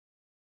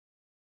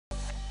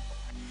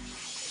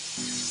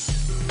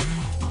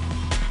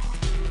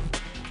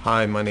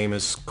Hi, my name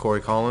is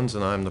Corey Collins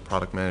and I'm the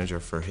product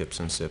manager for HIPS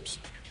and SIPS.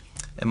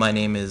 And my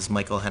name is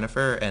Michael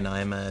Hennifer, and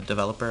I'm a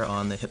developer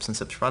on the HIPS and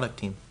SIPS product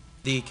team.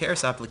 The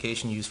CARIS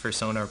application used for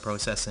sonar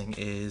processing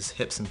is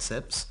HIPS and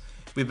SIPS.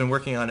 We've been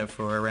working on it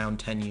for around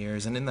 10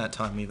 years, and in that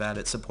time we've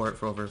added support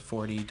for over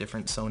 40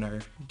 different sonar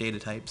data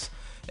types.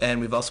 And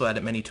we've also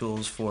added many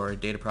tools for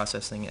data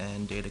processing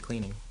and data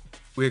cleaning.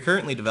 We are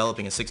currently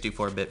developing a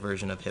 64-bit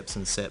version of HIPS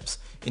and SIPS.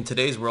 In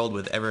today's world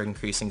with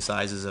ever-increasing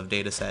sizes of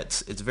data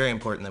sets, it's very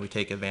important that we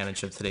take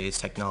advantage of today's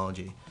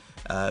technology.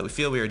 We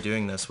feel we are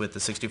doing this with the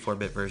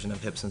 64-bit version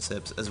of HIPS and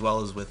SIPS as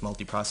well as with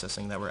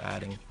multiprocessing that we're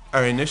adding.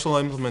 Our initial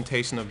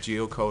implementation of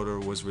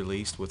geocoder was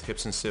released with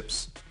HIPS and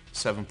SIPS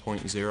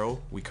 7.0.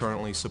 We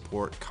currently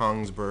support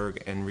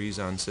Kongsberg and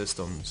Reason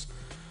systems.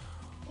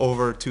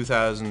 Over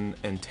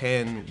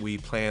 2010, we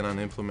plan on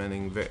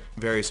implementing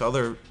various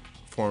other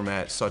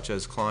formats such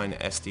as Klein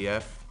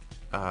SDF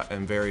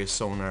and various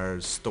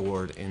sonars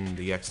stored in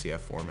the XDF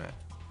format.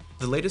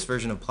 The latest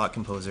version of Plot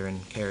Composer in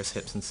CARIS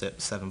HIPS and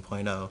SIPS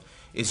 7.0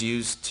 is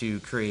used to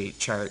create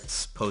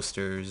charts,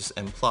 posters,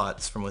 and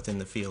plots from within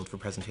the field for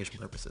presentation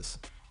purposes.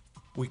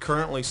 We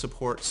currently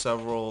support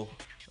several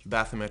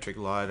bathymetric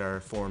LiDAR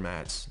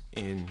formats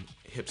in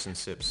HIPS and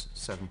SIPS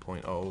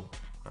 7.0.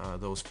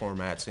 Those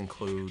formats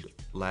include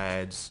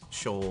LADs,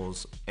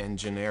 shoals, and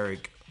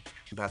generic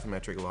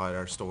bathymetric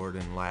LiDAR stored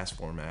in LAS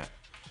format.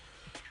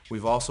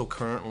 We've also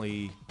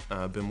currently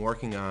been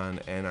working on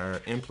and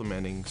are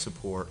implementing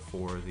support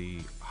for the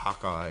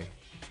Hawkeye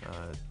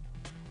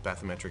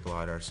bathymetric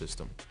LiDAR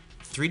system.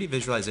 3D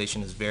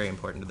visualization is very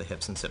important to the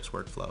HIPS and SIPS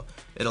workflow.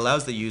 It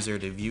allows the user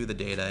to view the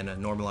data in a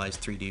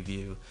normalized 3D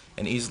view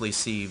and easily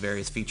see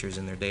various features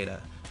in their data.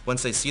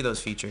 Once they see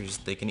those features,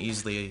 they can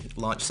easily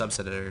launch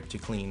Subset Editor to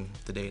clean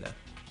the data.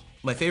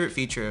 My favorite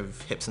feature of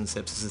HIPS and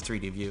SIPS is the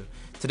 3D view.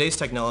 Today's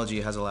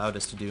technology has allowed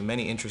us to do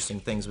many interesting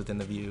things within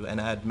the view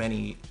and add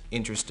many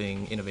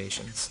interesting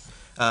innovations.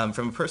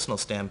 From a personal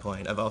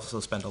standpoint, I've also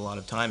spent a lot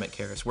of time at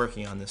CARIS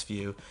working on this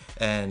view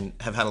and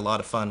have had a lot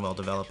of fun while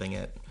developing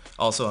it.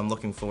 Also, I'm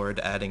looking forward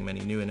to adding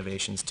many new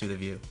innovations to the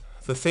view.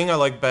 The thing I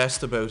like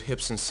best about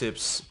HIPS and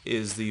SIPS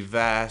is the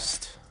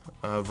vast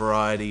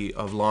variety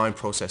of line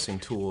processing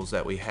tools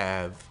that we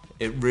have.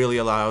 It really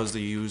allows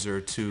the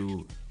user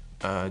to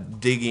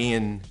dig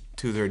in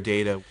to their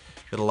data.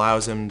 It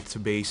allows them to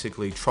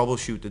basically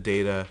troubleshoot the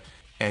data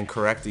and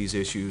correct these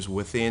issues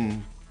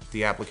within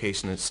the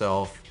application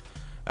itself,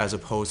 as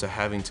opposed to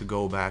having to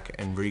go back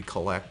and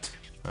recollect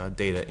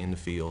data in the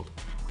field.